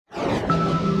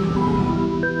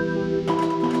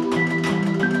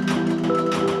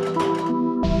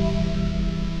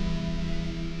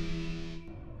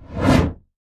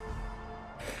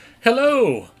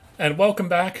Hello, and welcome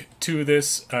back to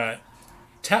this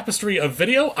tapestry of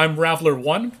video. I'm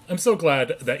Raveler1. I'm so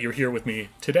glad that you're here with me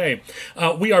today.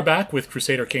 We are back with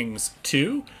Crusader Kings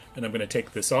 2, and I'm going to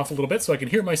take this off a little bit so I can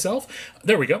hear myself.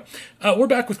 There we go. We're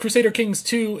back with Crusader Kings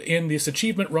 2 in this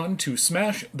achievement run to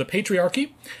smash the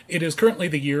Patriarchy. It is currently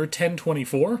the year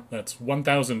 1024. That's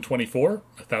 1024,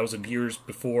 1,000 years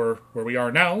before where we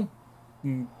are now,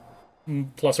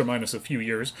 plus or minus a few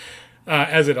years,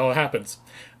 as it all happens.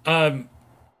 As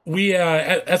we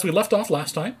left off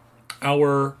last time,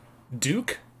 our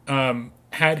Duke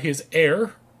had his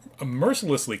heir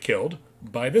mercilessly killed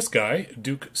by this guy,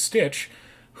 Duke Stitch,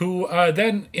 who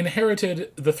then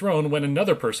inherited the throne when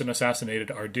another person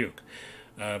assassinated our Duke.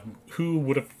 Who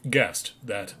would have guessed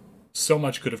that so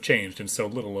much could have changed in so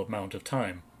little amount of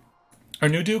time? Our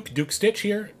new Duke, Duke Stitch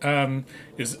here,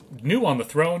 is new on the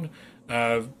throne,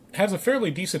 has a fairly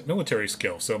decent military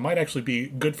skill, so it might actually be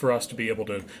good for us to be able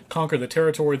to conquer the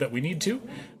territory that we need to.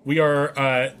 We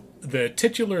are the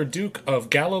titular Duke of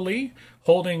Galilee,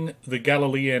 holding the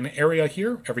Galilean area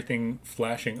here, everything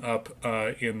flashing up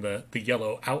in the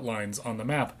yellow outlines on the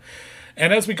map.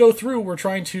 And as we go through, we're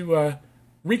trying to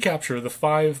recapture the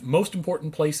 5 most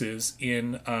important places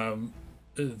in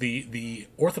the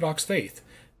Orthodox faith.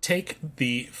 Take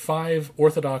the 5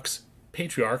 Orthodox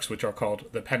patriarchs, which are called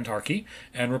the Patriarchy,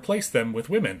 and replace them with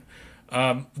women.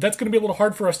 That's going to be a little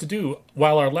hard for us to do.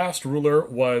 While our last ruler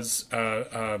was,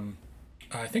 I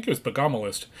think it was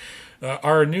Bogomolist,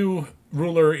 our new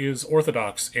ruler is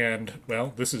Orthodox, and,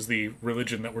 well, this is the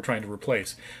religion that we're trying to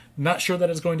replace. Not sure that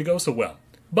it's going to go so well.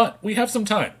 But we have some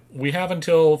time. We have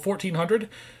until 1400,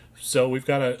 so we've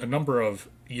got a number of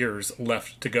years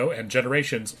left to go, and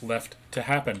generations left to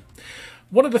happen.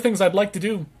 One of the things I'd like to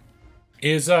do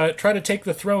is try to take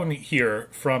the throne here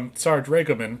from Tsar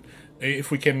Dragoman, if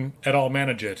we can at all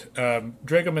manage it.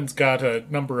 Dragoman's got a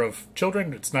number of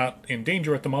children. It's not in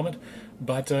danger at the moment,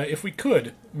 but if we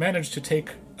could manage to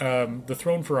take the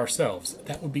throne for ourselves,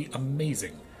 that would be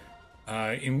amazing.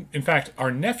 In fact,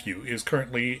 our nephew is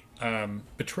currently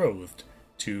betrothed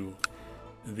to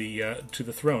the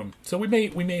throne, so we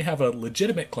may have a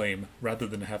legitimate claim rather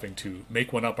than having to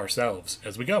make one up ourselves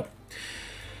as we go.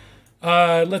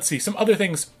 Let's see, some other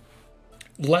things.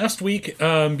 Last week,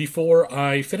 before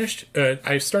I finished,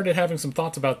 I started having some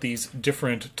thoughts about these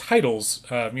different titles.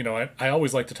 I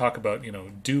always like to talk about,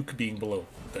 Duke being below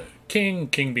the King,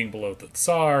 King being below the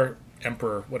Tsar,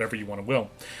 Emperor, whatever you want to will.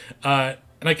 And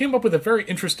I came up with a very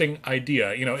interesting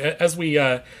idea. As we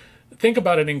think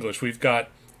about it in English, we've got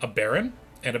a baron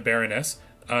and a baroness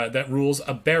that rules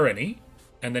a barony.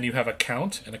 And then you have a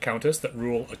count and a countess that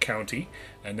rule a county.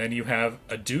 And then you have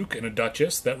a duke and a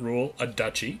duchess that rule a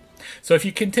duchy. So if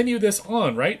you continue this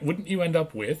on, right, wouldn't you end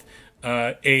up with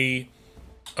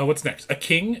what's next? A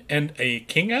king and a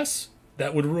kingess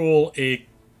that would rule a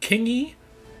kingy.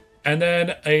 And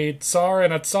then a tsar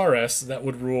and a tsaress that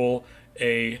would rule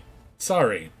a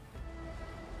tsari.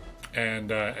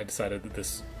 And I decided that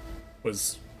this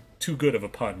was too good of a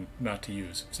pun not to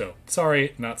use. So,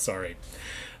 sorry, not sorry.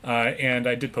 And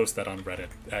I did post that on Reddit.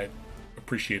 I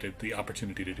appreciated the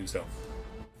opportunity to do so.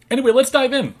 Anyway, let's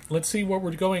dive in. Let's see where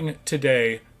we're going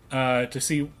today to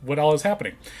see what all is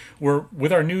happening. We're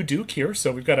with our new Duke here,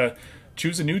 so we've got to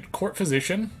choose a new court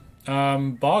physician.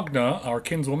 Bogna, our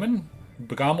kinswoman,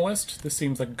 Bogomolist. This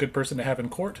seems like a good person to have in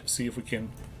court. See if we can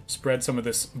spread some of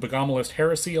this Bogomolist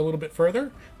heresy a little bit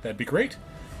further. That'd be great.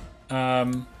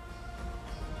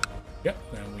 Yep,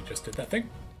 and we just did that thing.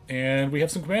 And we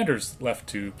have some commanders left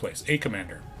to place. A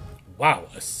commander. Wow,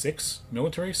 a 6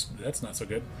 military? That's not so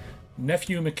good.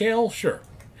 Nephew Mikhail? Sure.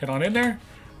 Head on in there.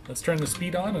 Let's turn the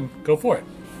speed on and go for it.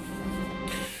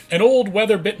 An old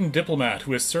weather-bitten diplomat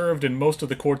who has served in most of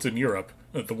the courts in Europe,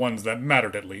 the ones that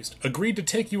mattered at least, agreed to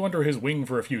take you under his wing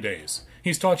for a few days.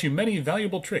 He's taught you many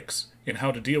valuable tricks in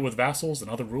how to deal with vassals and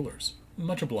other rulers.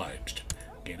 Much obliged.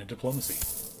 Gain a diplomacy.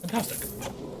 Fantastic.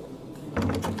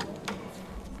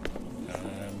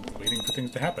 Waiting for things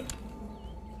to happen.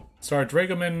 Tsar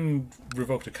Dragoman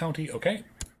revoked a county, okay.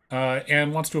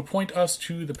 And wants to appoint us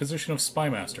to the position of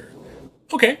spymaster.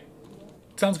 Okay,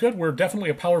 sounds good. We're definitely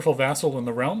a powerful vassal in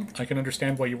the realm. I can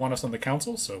understand why you want us on the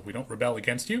council, so we don't rebel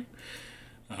against you.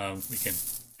 We can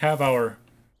have our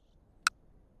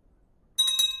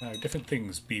different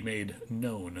things be made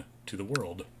known to the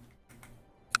world.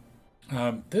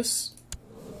 This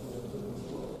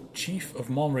Chief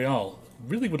of Montreal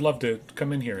really would love to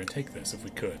come in here and take this if we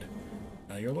could.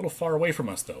 You're a little far away from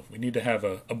us, though. We need to have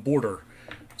a border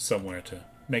somewhere to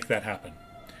make that happen.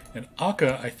 And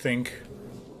Akka, I think,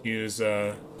 is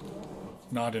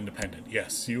not independent.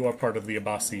 Yes, you are part of the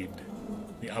Abbasid.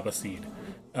 The Abbasid.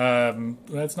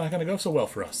 That's not going to go so well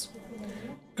for us.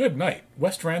 Good night.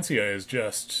 West Francia is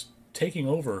just taking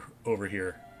over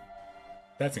here.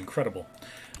 That's incredible.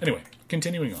 Anyway,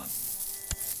 continuing on.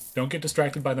 Don't get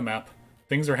distracted by the map.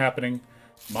 Things are happening.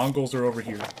 Mongols are over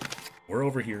here. We're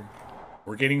over here.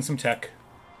 We're getting some tech.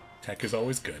 Tech is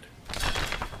always good.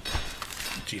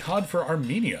 Jihad for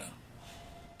Armenia.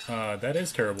 That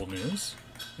is terrible news.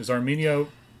 Is Armenia...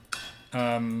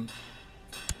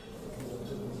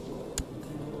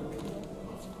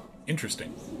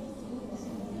 interesting.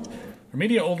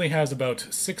 Armenia only has about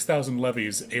 6,000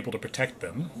 levies able to protect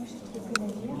them.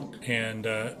 And,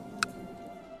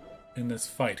 in this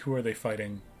fight, who are they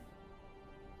fighting?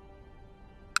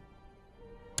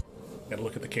 Gotta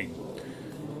look at the king.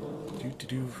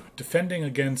 Defending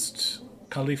against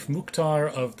Caliph Mukhtar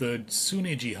of the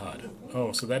Sunni Jihad.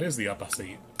 Oh, so that is the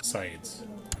Abbasids.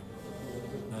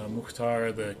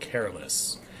 Mukhtar the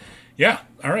Careless. Yeah,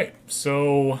 alright.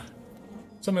 So,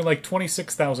 something like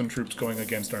 26,000 troops going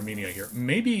against Armenia here.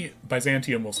 Maybe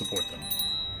Byzantium will support them.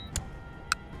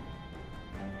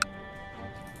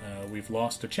 We've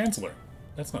lost a chancellor.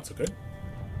 That's not so good.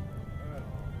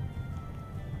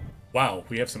 Wow,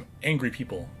 we have some angry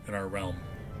people in our realm.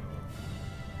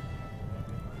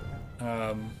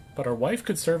 But our wife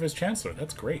could serve as chancellor.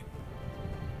 That's great.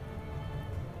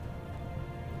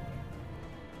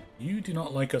 You do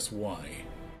not like us, why?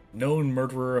 Known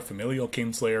murderer, a familial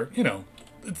kinslayer. You know,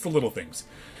 it's the little things.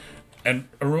 And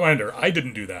a reminder, I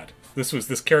didn't do that. This was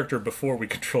this character before we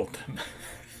controlled them.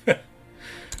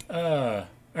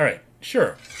 Alright,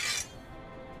 sure.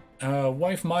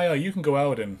 Wife Maya, you can go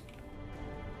out and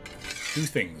do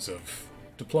things of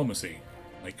diplomacy,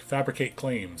 like fabricate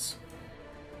claims.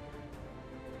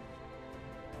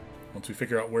 Once we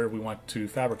figure out where we want to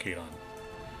fabricate on.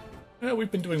 We've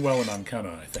been doing well in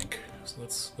Ancona, I think. So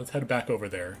let's head back over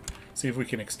there, see if we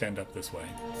can extend up this way.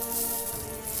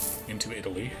 Into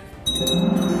Italy.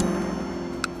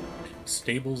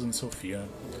 Stables in Sofia.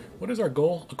 What is our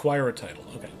goal? Acquire a title.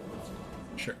 Okay.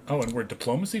 Sure. Oh, and we're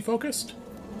diplomacy focused?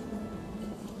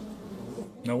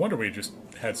 No wonder we just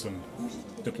had some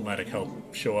diplomatic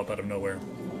help show up out of nowhere.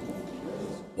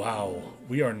 Wow,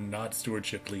 we are not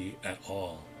stewardshiply at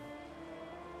all.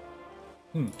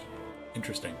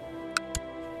 Interesting.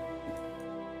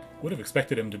 Would have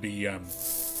expected him to be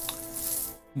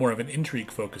more of an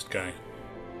intrigue-focused guy.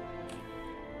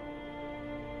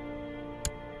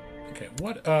 Okay,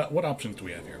 what options do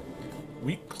we have here?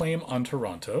 Weak claim on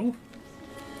Toronto,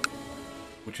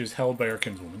 which is held by our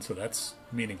kinswoman, so that's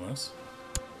meaningless.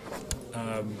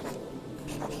 The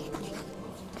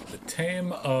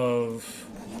Tame of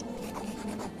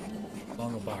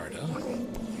Longobarda,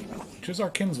 which is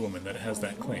our kinswoman that has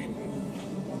that claim.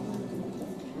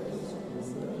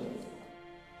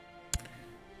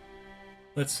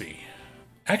 Let's see.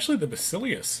 Actually, the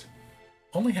Basilius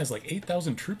only has like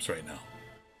 8,000 troops right now.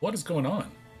 What is going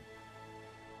on?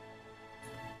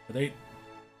 They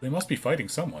must be fighting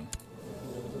someone.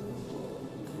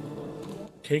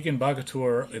 Kagan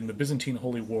Bagatur in the Byzantine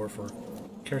Holy War for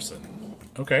Kherson.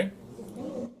 Okay.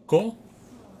 Cool.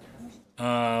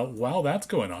 While that's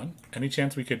going on, any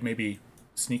chance we could maybe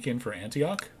sneak in for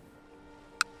Antioch?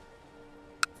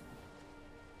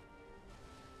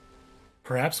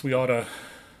 Perhaps we ought to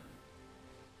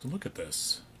look at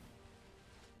this.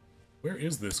 Where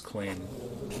is this claim?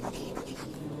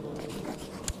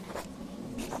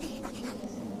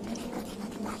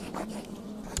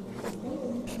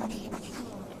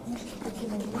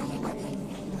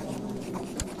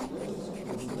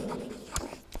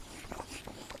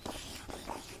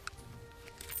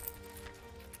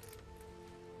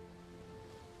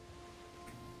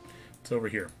 It's over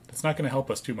here. It's not going to help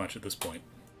us too much at this point.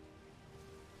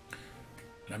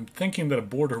 And I'm thinking that a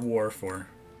border war for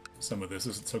some of this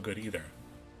isn't so good either.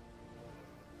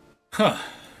 Huh.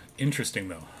 Interesting,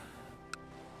 though.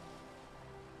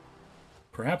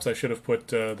 Perhaps I should have put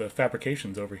the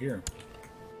fabrications over here.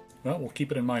 Well, we'll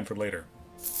keep it in mind for later.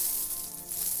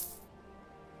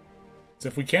 So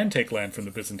if we can take land from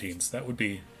the Byzantines, that would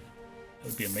be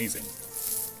amazing.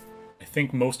 I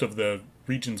think most of the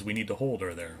regions we need to hold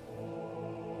are there.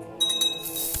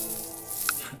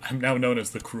 I'm now known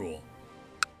as the Cruel.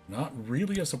 Not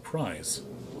really a surprise,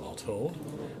 all told.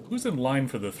 Who's in line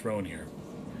for the throne here?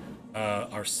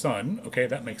 Our son. Okay,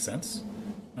 that makes sense.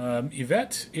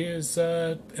 Yvette is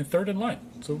third in line.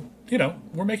 So, you know,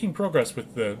 we're making progress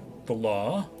with the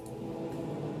law.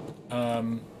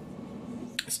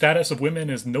 Status of women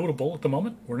is notable at the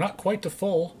moment. We're not quite to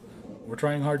full. We're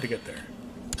trying hard to get there.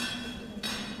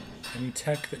 Any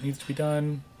tech that needs to be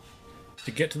done?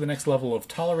 To get to the next level of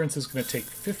tolerance is going to take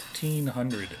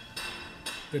 1,500.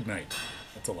 Good night.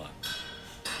 That's a lot.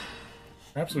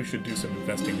 Perhaps we should do some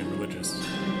investing in religious.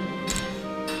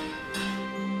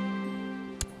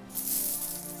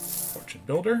 Fortune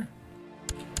builder.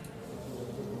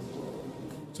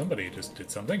 Somebody just did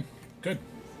something. Good.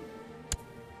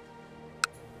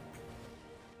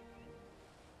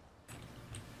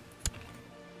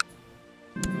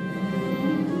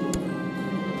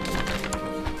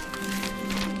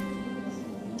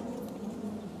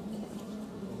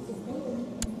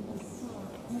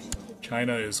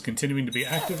 China is continuing to be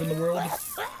active in the world.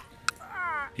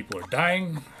 People are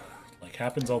dying, like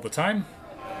happens all the time.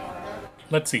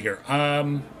 Let's see here.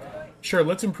 Sure,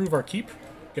 let's improve our keep.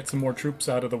 Get some more troops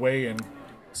out of the way in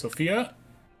Sofia.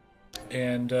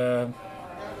 And, oh,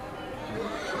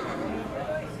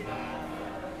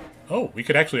 we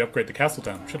could actually upgrade the castle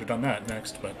town. Should have done that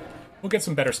next, but we'll get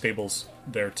some better stables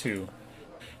there, too.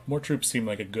 More troops seem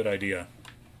like a good idea.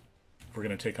 We're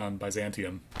going to take on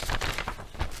Byzantium.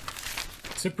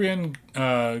 Cyprian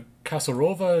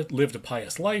Kasarova lived a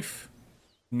pious life.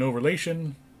 No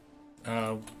relation.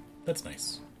 That's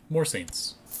nice. More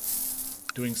saints.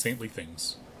 Doing saintly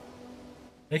things.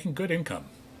 Making good income.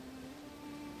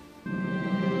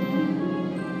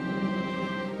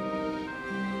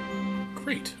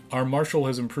 Great. Our marshal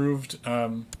has improved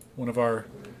one of our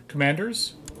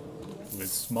commanders, who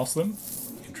is Muslim.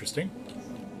 Interesting.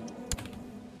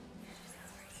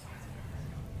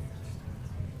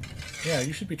 Yeah,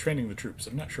 you should be training the troops.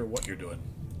 I'm not sure what you're doing.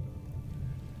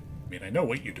 I mean, I know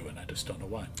what you're doing, I just don't know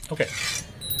why. Okay.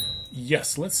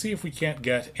 Yes, let's see if we can't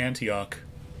get Antioch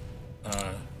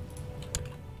a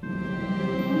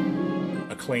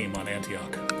claim on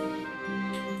Antioch.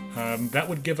 That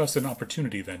would give us an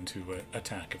opportunity then to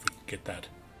attack if we could get that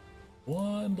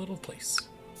one little place.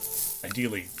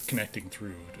 Ideally connecting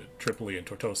through to Tripoli and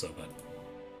Tortosa, but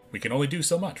we can only do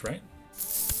so much, right?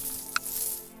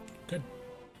 Good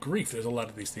grief, there's a lot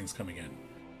of these things coming in.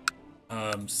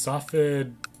 Safed is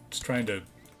trying to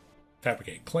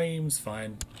fabricate claims,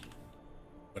 fine.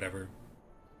 Whatever.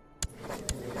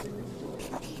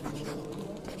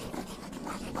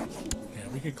 Yeah,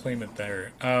 we could claim it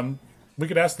there. We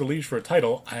could ask the liege for a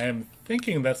title. I am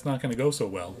thinking that's not going to go so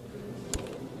well,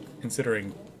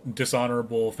 considering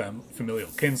dishonorable familial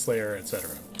kinslayer,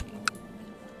 etc.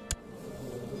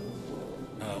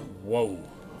 Whoa.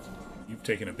 You've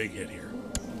taken a big hit here.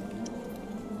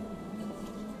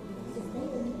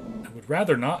 I would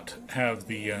rather not have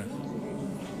the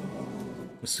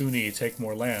Sunni take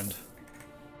more land,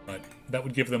 but that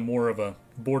would give them more of a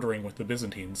bordering with the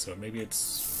Byzantines, so maybe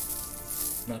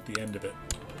it's not the end of it.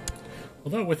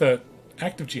 Although with a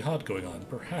active jihad going on,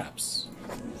 perhaps.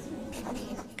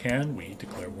 Can we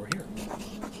declare war here?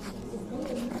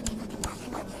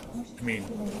 I mean,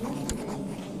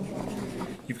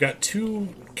 you've got two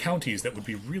counties that would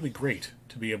be really great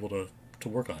to be able to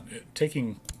work on.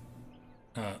 Taking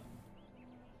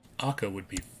Akka would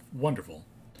be wonderful.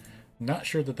 Not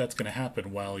sure that that's going to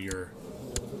happen while you're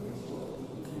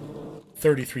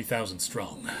 33,000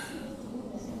 strong.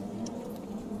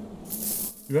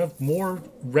 You have more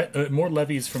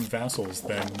levies from vassals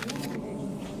than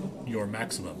your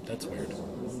maximum. That's weird.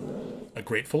 A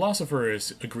great philosopher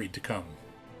is agreed to come.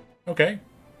 Okay.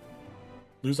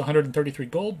 Lose 133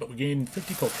 gold, but we gain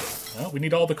 50 cultural. Well, we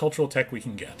need all the cultural tech we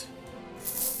can get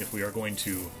if we are going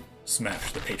to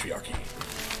smash the Patriarchy.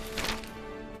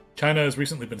 China has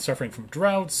recently been suffering from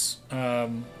droughts.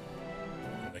 The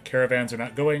caravans are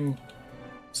not going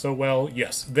so well.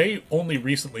 Yes, they only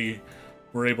recently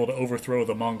were able to overthrow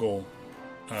the Mongol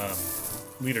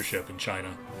leadership in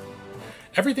China.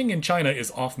 Everything in China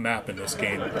is off-map in this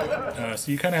game,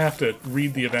 so you kind of have to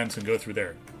read the events and go through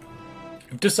there.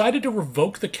 I've decided to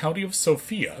revoke the county of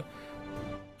Sofia.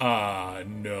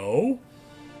 No.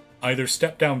 Either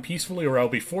step down peacefully or I'll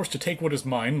be forced to take what is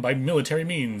mine by military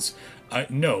means.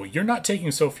 No, you're not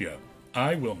taking Sofia.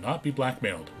 I will not be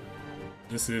blackmailed.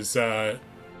 This is,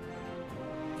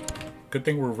 good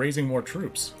thing we're raising more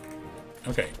troops.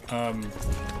 Okay,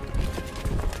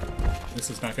 this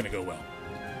is not going to go well.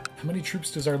 How many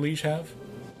troops does our liege have?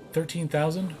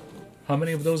 13,000? How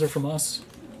many of those are from us?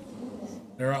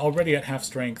 They're already at half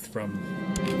strength from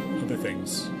other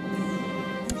things.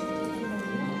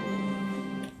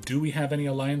 Do we have any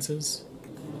alliances?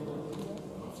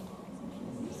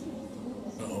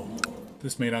 Uh-oh.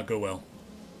 This may not go well.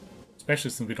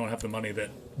 Especially since we don't have the money that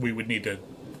we would need to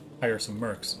hire some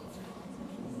mercs.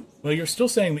 Well, you're still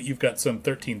saying that you've got some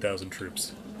 13,000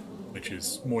 troops, which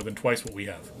is more than twice what we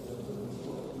have.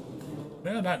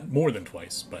 Well, not more than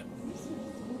twice, but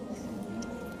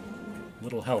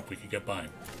little help we could get by.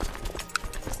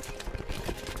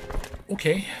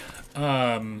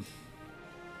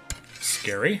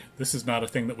 scary. This is not a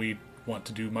thing that we want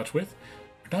to do much with.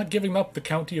 We're not giving up the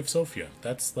county of Sofia.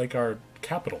 That's like our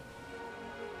capital.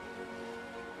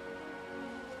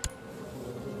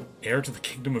 Heir to the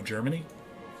Kingdom of Germany?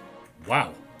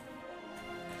 Wow.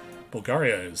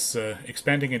 Bulgaria is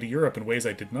expanding into Europe in ways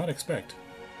I did not expect.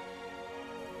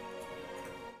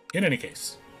 In any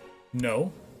case,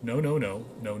 no.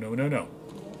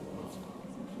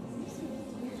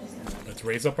 Let's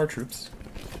raise up our troops.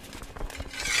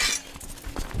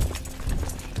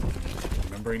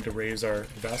 Remembering to raise our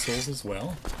vassals as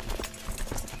well.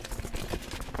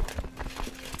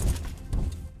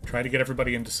 Try to get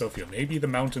everybody into Sofia. Maybe the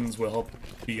mountains will help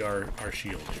be our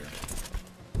shield here.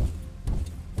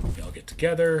 Y'all get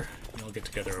together. Y'all get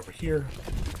together over here.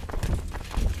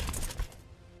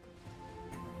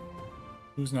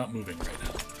 Who's not moving right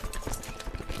now?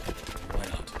 Why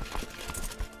not?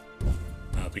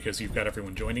 Because you've got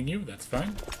everyone joining you, that's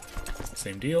fine.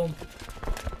 Same deal.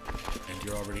 And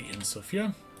you're already in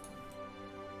Sofia.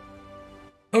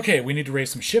 Okay, we need to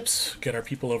raise some ships, get our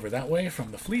people over that way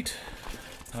from the fleet.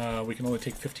 We can only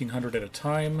take 1,500 at a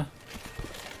time.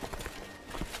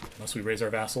 Unless we raise our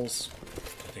vassals.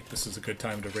 I think this is a good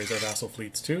time to raise our vassal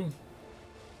fleets too.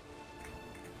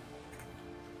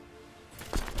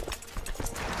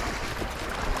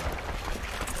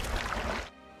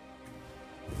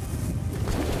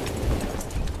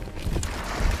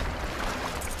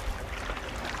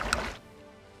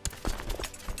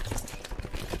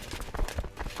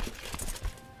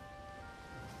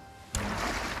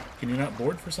 Can you not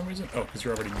board for some reason? Oh, because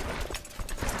you're already moving.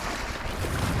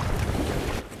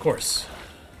 Of course.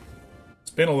 It's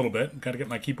been a little bit. Got to get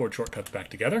my keyboard shortcuts back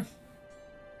together.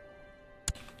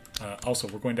 Also,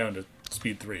 we're going down to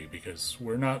speed 3 because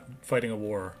we're not fighting a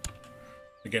war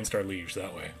against our liege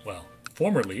that way. Well,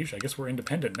 former liege. I guess we're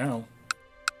independent now.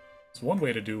 It's one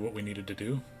way to do what we needed to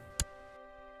do.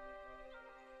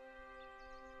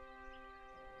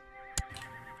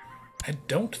 I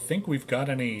don't think we've got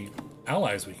any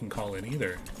allies we can call in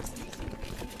either.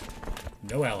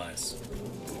 No allies.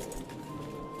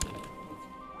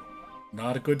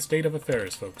 Not a good state of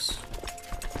affairs, folks.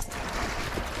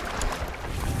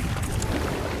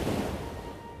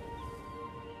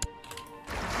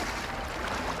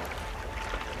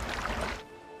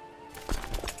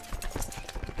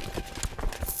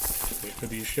 Wait for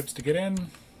these ships to get in.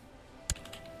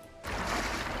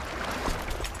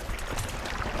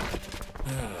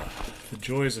 The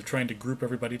joys of trying to group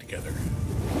everybody together.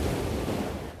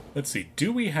 Let's see,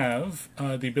 do we have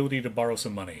the ability to borrow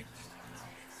some money?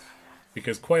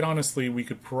 Because quite honestly, we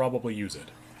could probably use it.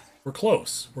 We're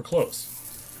close, we're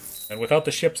close. And without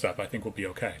the ships up, I think we'll be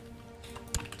okay.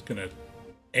 It's gonna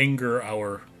anger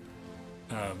our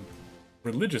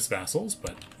religious vassals,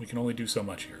 but we can only do so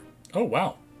much here. Oh,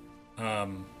 wow.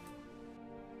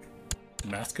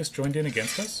 Damascus joined in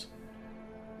against us?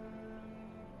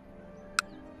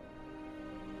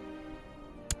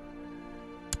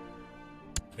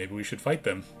 Maybe we should fight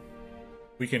them.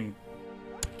 We can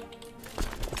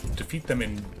defeat them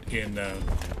in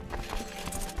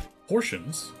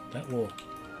portions. That will be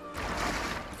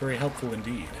very helpful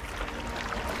indeed.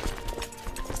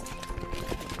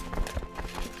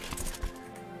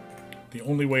 The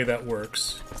only way that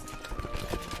works...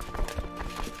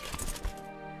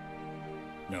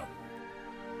 No.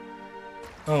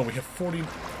 Oh, we have 40...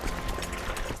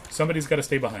 Somebody's got to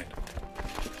stay behind.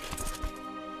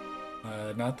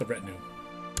 Not the retinue.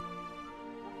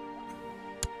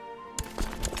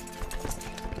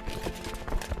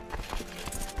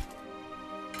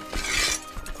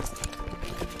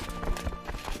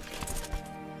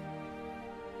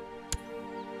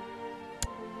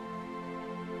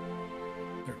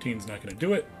 $13's not going to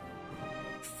do it.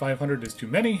 500 is too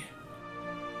many.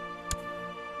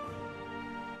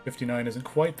 59 isn't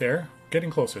quite there. Getting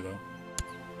closer, though.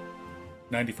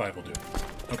 95 will do.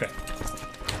 Okay.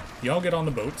 Y'all get on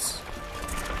the boats.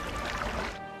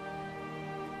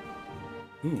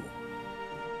 Ooh.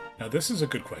 Now this is a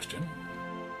good question.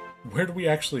 Where do we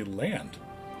actually land?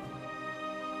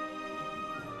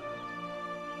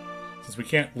 Since we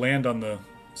can't land on the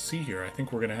sea here, I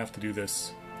think we're going to have to do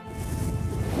this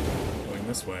going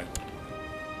this way.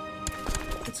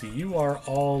 Let's see, you are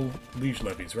all liege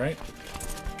levies, right?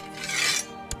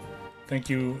 Thank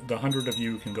you. The 100 of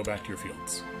you can go back to your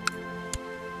fields.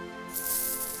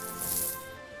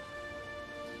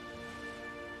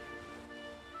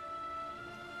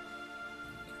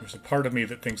 There's a part of me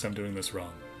that thinks I'm doing this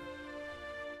wrong.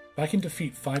 If I can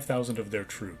defeat 5,000 of their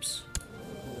troops,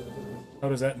 how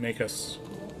does that make us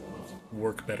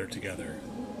work better together?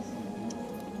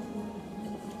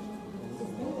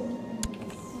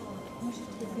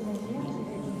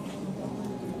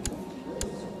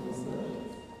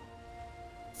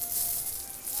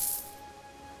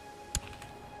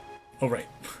 Oh, right.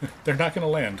 They're not going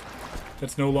to land.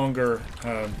 That's no longer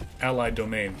allied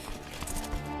domain.